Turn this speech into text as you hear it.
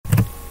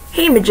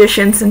Hey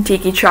magicians and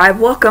Tiki Tribe,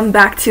 welcome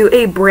back to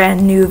a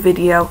brand new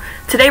video.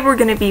 Today we're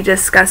going to be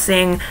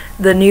discussing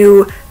the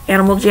new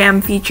Animal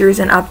Jam features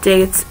and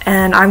updates,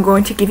 and I'm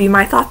going to give you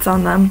my thoughts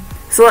on them.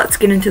 So let's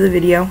get into the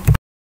video.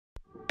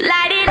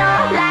 Light it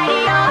up, light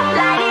it up,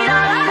 light it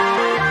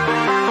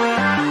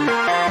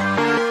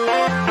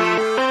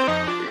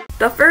up.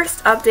 The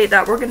first update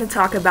that we're going to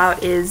talk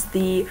about is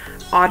the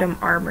Autumn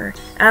Armor.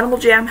 Animal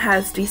Jam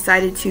has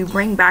decided to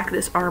bring back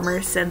this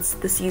armor since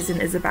the season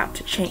is about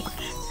to change.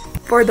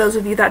 For those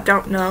of you that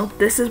don't know,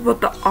 this is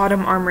what the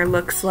Autumn Armor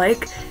looks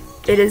like.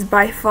 It is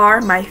by far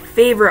my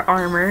favorite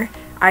armor.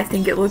 I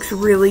think it looks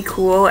really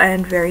cool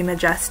and very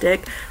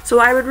majestic, so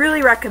I would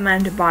really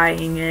recommend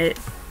buying it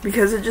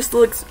because it just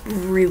looks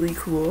really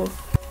cool.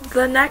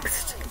 The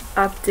next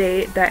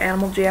update that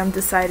Animal Jam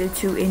decided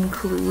to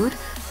include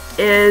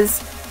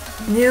is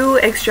new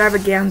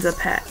extravaganza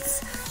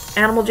pets.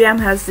 Animal Jam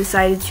has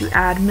decided to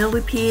add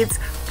millipedes,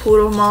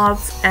 poodle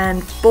moths,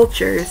 and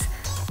vultures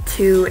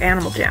to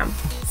Animal Jam.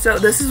 So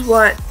this is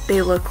what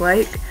they look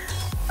like.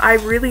 I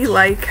really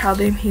like how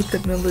they made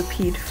the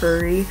millipede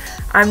furry.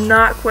 I'm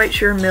not quite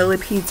sure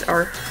millipedes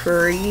are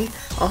furry.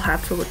 I'll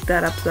have to look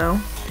that up though.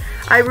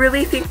 I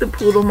really think the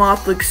poodle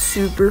moth looks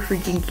super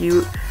freaking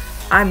cute.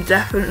 I'm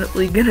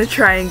definitely gonna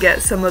try and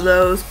get some of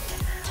those.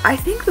 I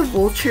think the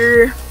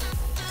vulture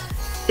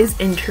is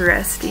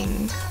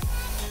interesting.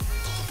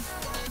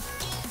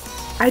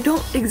 I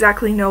don't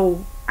exactly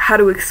know how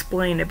to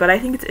explain it, but I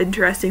think it's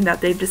interesting that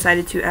they've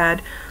decided to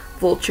add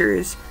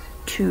vultures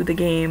to the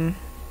game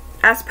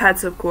as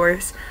pets, of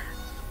course.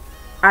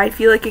 I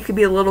feel like it could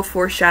be a little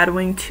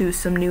foreshadowing to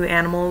some new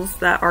animals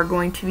that are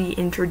going to be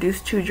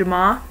introduced to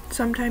Jama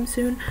sometime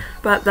soon,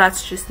 but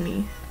that's just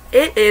me.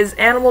 It is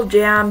Animal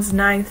Jam's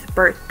 9th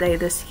birthday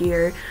this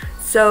year,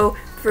 so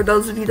for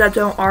those of you that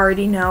don't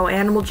already know,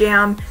 Animal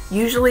Jam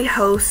usually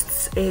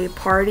hosts a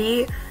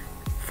party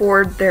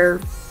for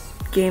their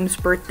game's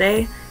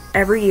birthday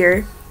every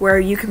year where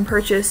you can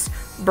purchase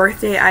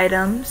birthday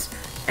items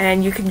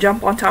and you can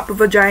jump on top of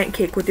a giant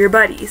cake with your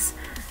buddies.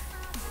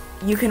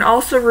 You can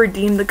also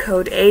redeem the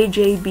code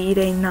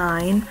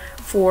AJBDay9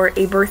 for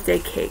a birthday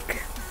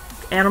cake.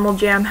 Animal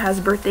Jam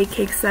has birthday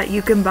cakes that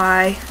you can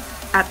buy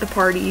at the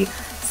party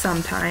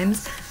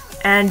sometimes,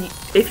 and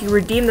if you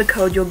redeem the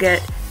code you'll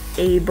get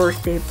a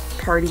birthday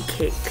party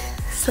cake.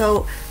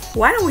 So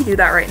why don't we do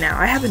that right now?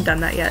 I haven't done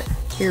that yet.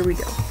 Here we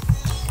go.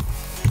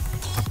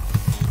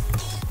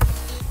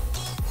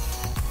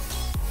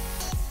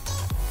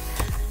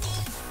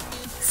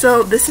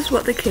 So this is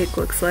what the cake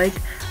looks like.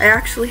 I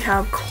actually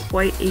have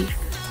quite a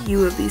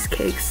few of these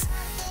cakes.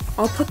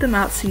 I'll put them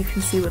out so you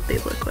can see what they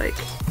look like.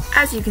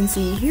 As you can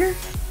see here,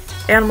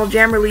 Animal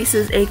Jam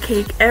releases a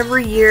cake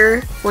every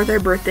year for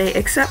their birthday,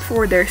 except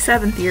for their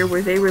 7th year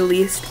where they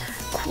released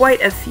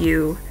quite a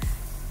few,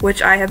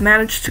 which I have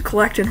managed to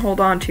collect and hold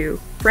on to,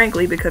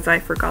 frankly because I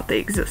forgot they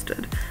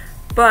existed.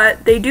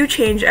 But they do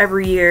change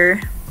every year,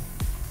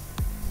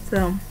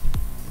 so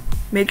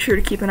make sure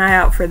to keep an eye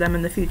out for them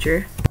in the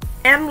future.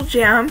 Animal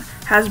Jam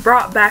has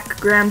brought back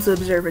Graham's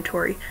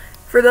Observatory.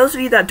 For those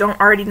of you that don't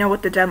already know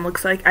what the den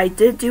looks like, I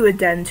did do a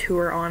den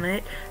tour on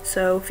it,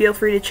 so feel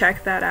free to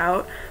check that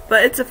out.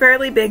 But it's a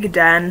fairly big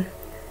den,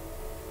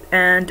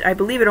 and I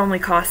believe it only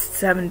costs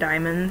 7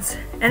 diamonds,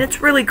 and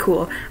it's really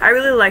cool. I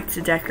really like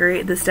to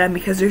decorate this den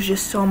because there's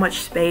just so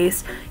much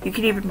space. You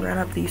can even run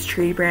up these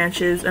tree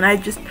branches, and I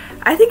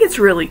think it's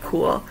really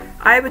cool.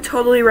 I would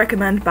totally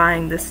recommend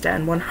buying this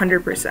den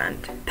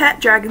 100%.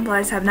 Pet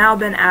dragonflies have now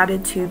been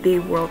added to the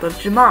world of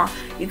Jama.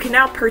 You can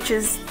now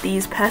purchase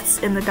these pets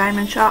in the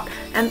diamond shop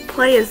and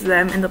play as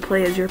them in the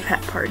Play As Your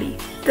Pet party.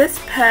 This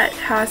pet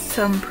has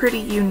some pretty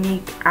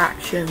unique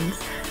actions.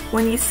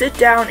 When you sit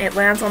down, it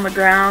lands on the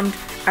ground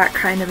at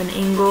kind of an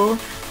angle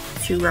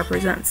to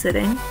represent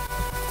sitting.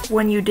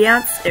 When you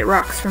dance, it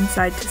rocks from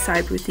side to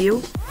side with you.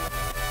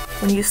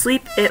 When you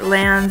sleep, it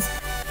lands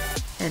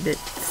and it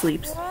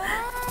sleeps.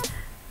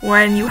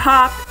 When you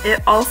hop,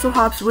 it also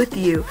hops with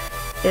you.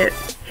 It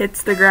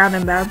hits the ground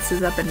and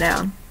bounces up and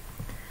down.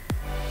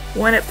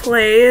 When it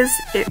plays,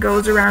 it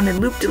goes around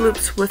in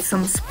loop-de-loops with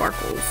some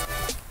sparkles.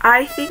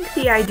 I think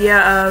the idea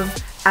of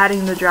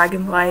adding the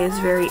dragonfly is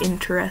very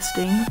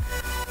interesting.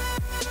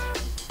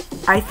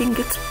 I think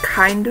it's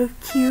kind of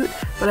cute,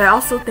 but I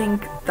also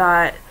think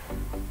that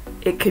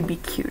it could be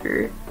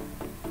cuter.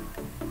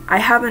 I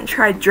haven't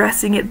tried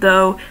dressing it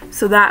though,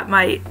 so that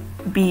might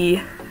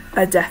be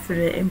a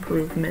definite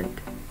improvement.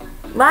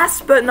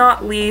 Last but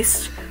not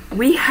least,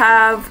 we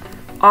have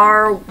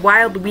our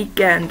Wild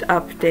Weekend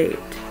update.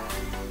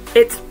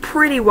 It's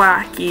pretty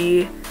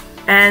wacky,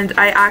 and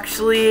I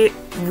actually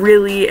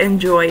really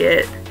enjoy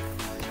it.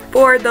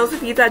 For those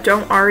of you that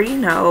don't already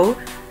know,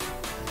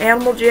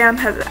 Animal Jam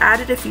has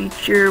added a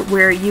feature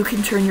where you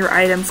can turn your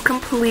items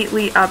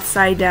completely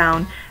upside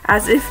down,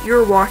 as if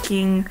you're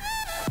walking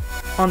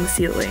on the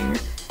ceiling.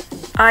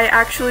 I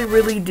actually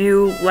really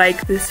do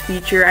like this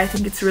feature. I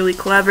think it's really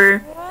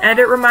clever, and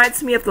it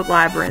reminds me of the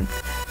Labyrinth.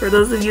 For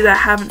those of you that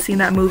haven't seen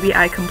that movie,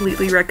 I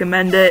completely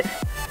recommend it.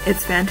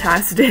 It's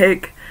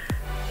fantastic.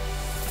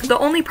 The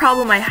only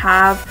problem I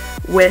have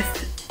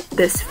with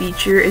this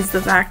feature is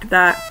the fact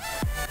that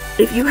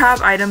if you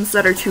have items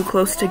that are too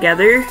close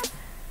together,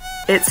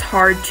 it's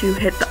hard to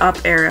hit the up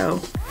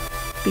arrow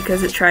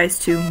because it tries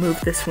to move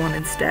this one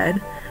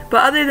instead.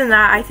 But other than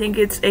that, I think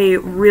it's a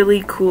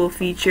really cool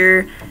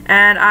feature,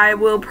 and I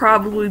will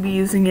probably be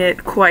using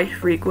it quite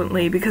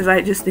frequently because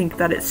I just think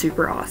that it's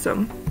super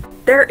awesome.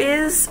 There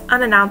is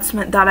an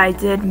announcement that I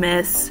did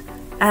miss,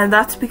 and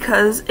that's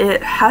because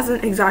it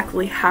hasn't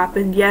exactly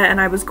happened yet,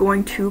 and I was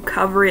going to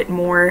cover it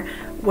more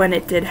when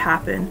it did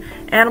happen.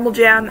 Animal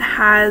Jam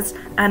has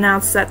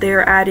announced that they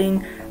are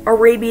adding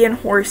Arabian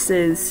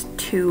horses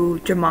to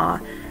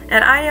Jama,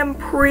 and I am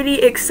pretty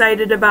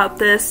excited about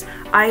this.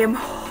 I am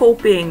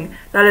hoping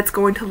that it's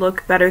going to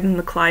look better than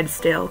the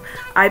Clydesdale.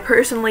 I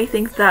personally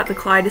think that the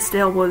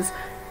Clydesdale was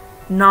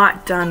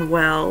not done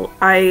well.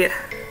 I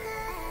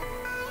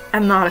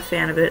am not a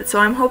fan of it, so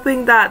I'm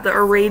hoping that the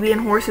Arabian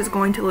horse is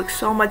going to look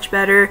so much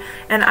better,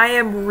 and I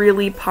am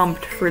really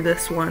pumped for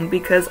this one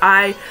because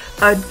I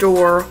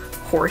adore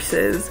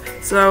horses.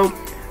 So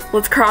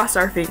let's cross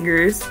our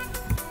fingers.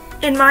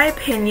 In my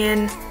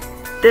opinion,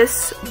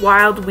 this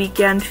Wild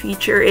Weekend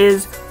feature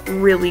is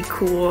really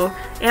cool.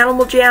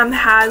 Animal Jam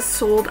has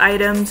sold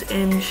items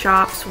in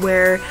shops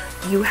where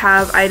you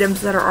have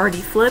items that are already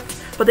flipped,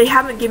 but they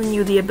haven't given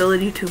you the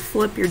ability to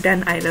flip your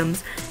den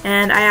items,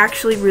 and I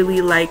actually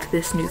really like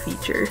this new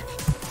feature.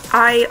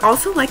 I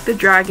also like the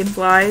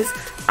dragonflies.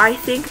 I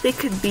think they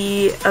could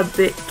be a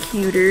bit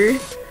cuter,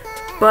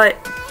 but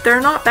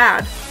they're not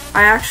bad.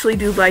 I actually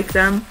do like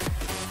them.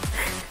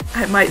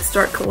 I might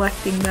start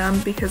collecting them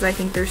because I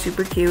think they're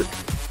super cute.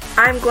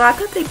 I'm glad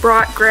that they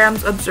brought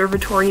Graham's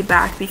Observatory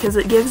back because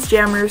it gives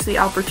jammers the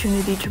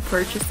opportunity to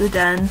purchase the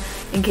den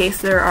in case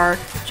there are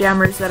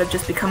jammers that have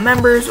just become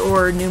members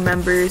or new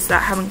members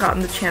that haven't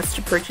gotten the chance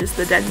to purchase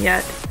the den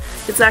yet.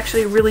 It's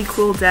actually a really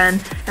cool den,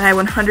 and I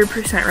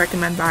 100%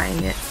 recommend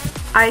buying it.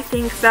 I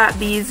think that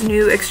these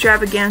new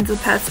extravaganza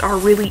pets are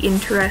really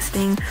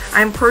interesting.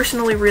 I'm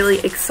personally really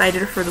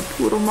excited for the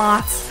poodle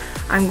moths.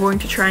 I'm going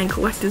to try and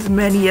collect as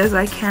many as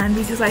I can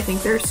because I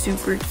think they're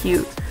super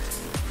cute.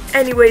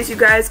 Anyways, you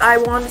guys, I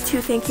wanted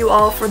to thank you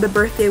all for the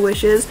birthday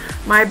wishes.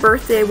 My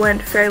birthday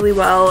went fairly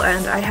well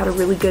and I had a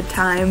really good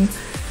time,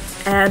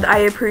 and I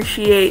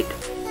appreciate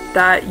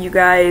that you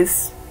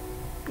guys,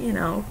 you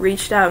know,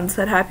 reached out and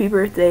said happy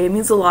birthday. It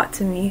means a lot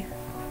to me.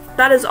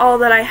 That is all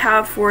that I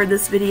have for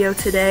this video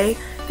today.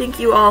 Thank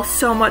you all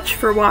so much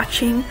for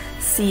watching.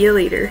 See you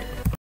later.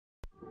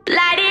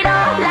 Light it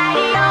up, light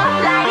it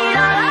up, light it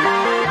up.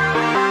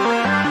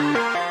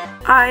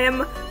 I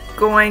am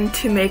going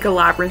to make a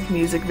Labyrinth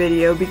music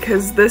video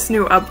because this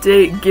new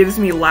update gives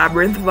me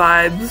Labyrinth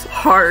vibes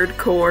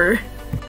hardcore.